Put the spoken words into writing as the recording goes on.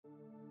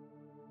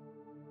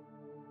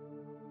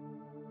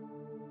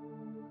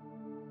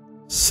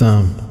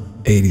Psalm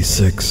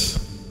 86,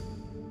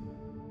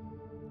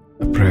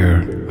 a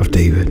prayer of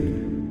David.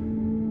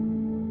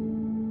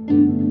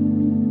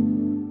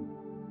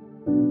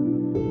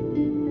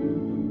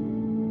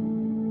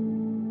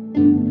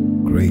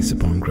 Grace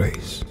upon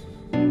grace.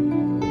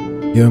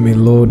 Hear me,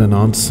 Lord, and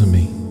answer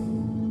me,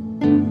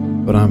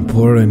 for I am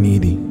poor and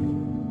needy.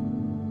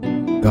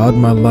 Guard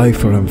my life,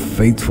 for I am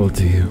faithful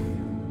to you.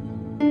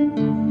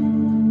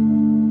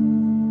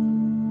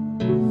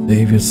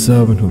 Save your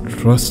servant who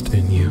trusts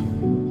in you.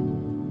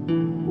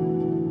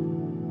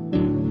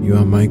 You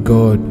are my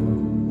God.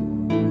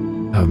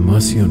 Have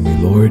mercy on me,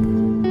 Lord,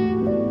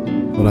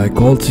 for I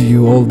call to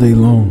you all day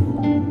long.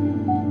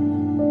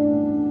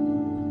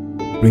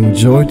 Bring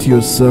joy to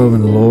your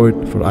servant,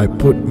 Lord, for I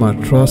put my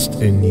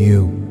trust in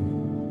you.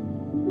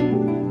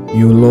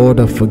 You, Lord,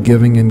 are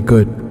forgiving and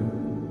good,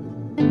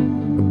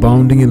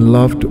 abounding in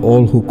love to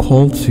all who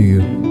call to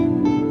you.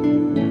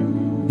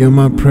 Hear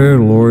my prayer,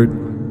 Lord.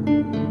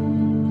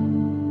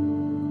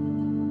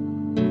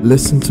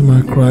 Listen to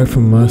my cry for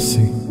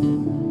mercy,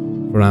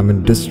 for I am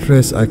in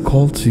distress. I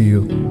call to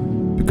you,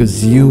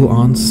 because you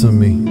answer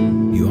me.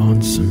 You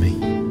answer me.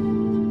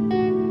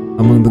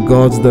 Among the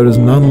gods there is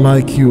none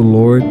like you,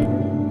 Lord.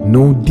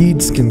 No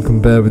deeds can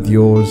compare with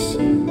yours.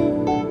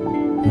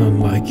 None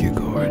like you,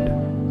 God.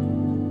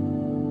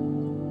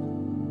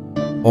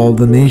 All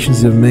the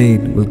nations you've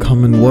made will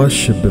come and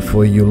worship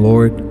before you,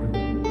 Lord.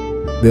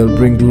 They'll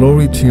bring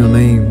glory to your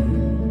name.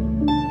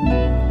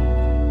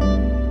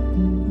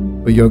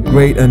 For your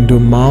great and do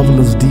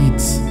marvelous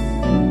deeds.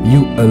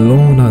 You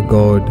alone are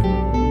God.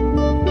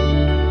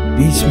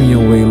 Teach me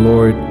your way,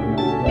 Lord,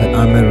 that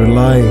I may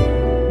rely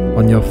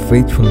on your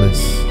faithfulness.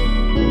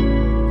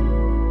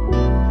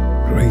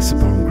 Grace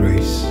upon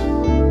grace.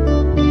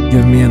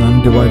 Give me an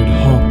undivided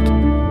heart,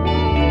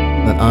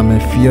 that I may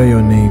fear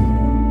your name.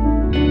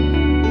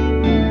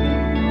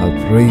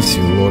 I'll praise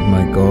you, Lord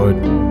my God,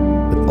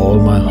 with all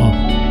my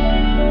heart,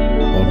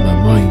 all my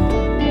mind,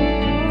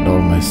 and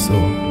all my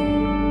soul.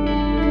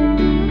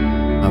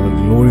 I will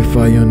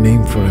glorify your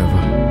name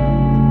forever.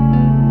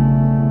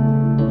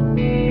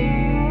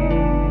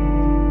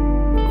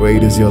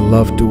 Great is your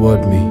love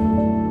toward me.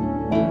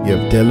 You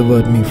have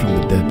delivered me from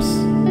the depths,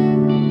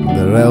 from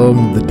the realm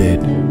of the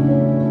dead.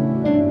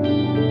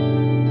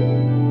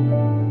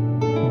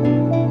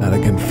 That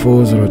again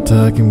foes are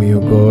attacking me, O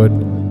God.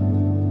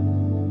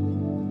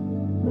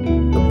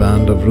 A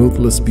band of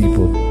ruthless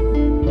people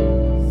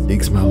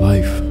seeks my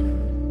life.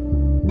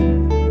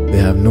 They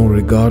have no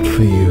regard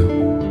for you.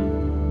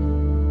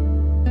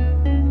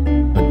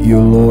 You,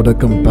 Lord, are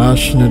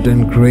compassionate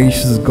and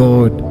gracious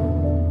God,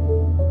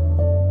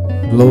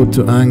 slow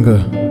to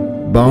anger,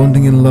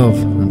 abounding in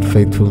love and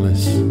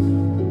faithfulness.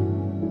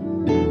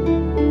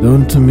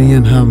 Turn to me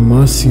and have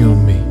mercy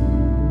on me.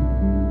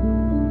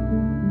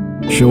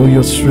 Show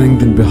your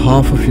strength in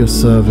behalf of your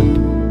servant,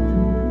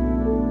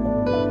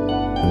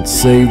 and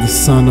save the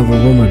son of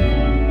a woman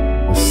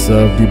who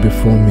served you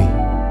before me.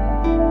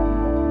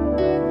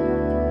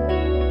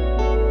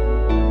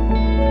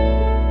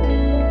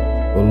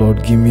 O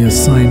Lord, give me a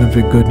sign of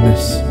your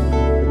goodness,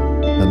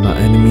 that my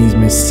enemies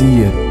may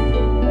see it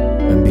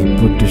and be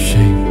put to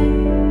shame.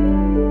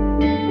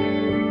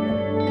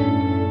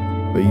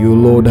 For you,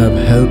 Lord, have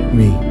helped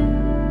me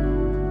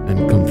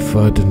and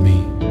comforted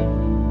me.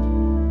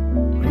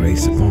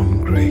 Grace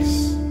upon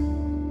grace.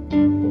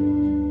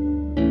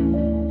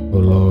 O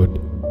Lord,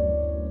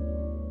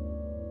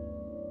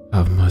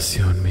 have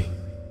mercy on me.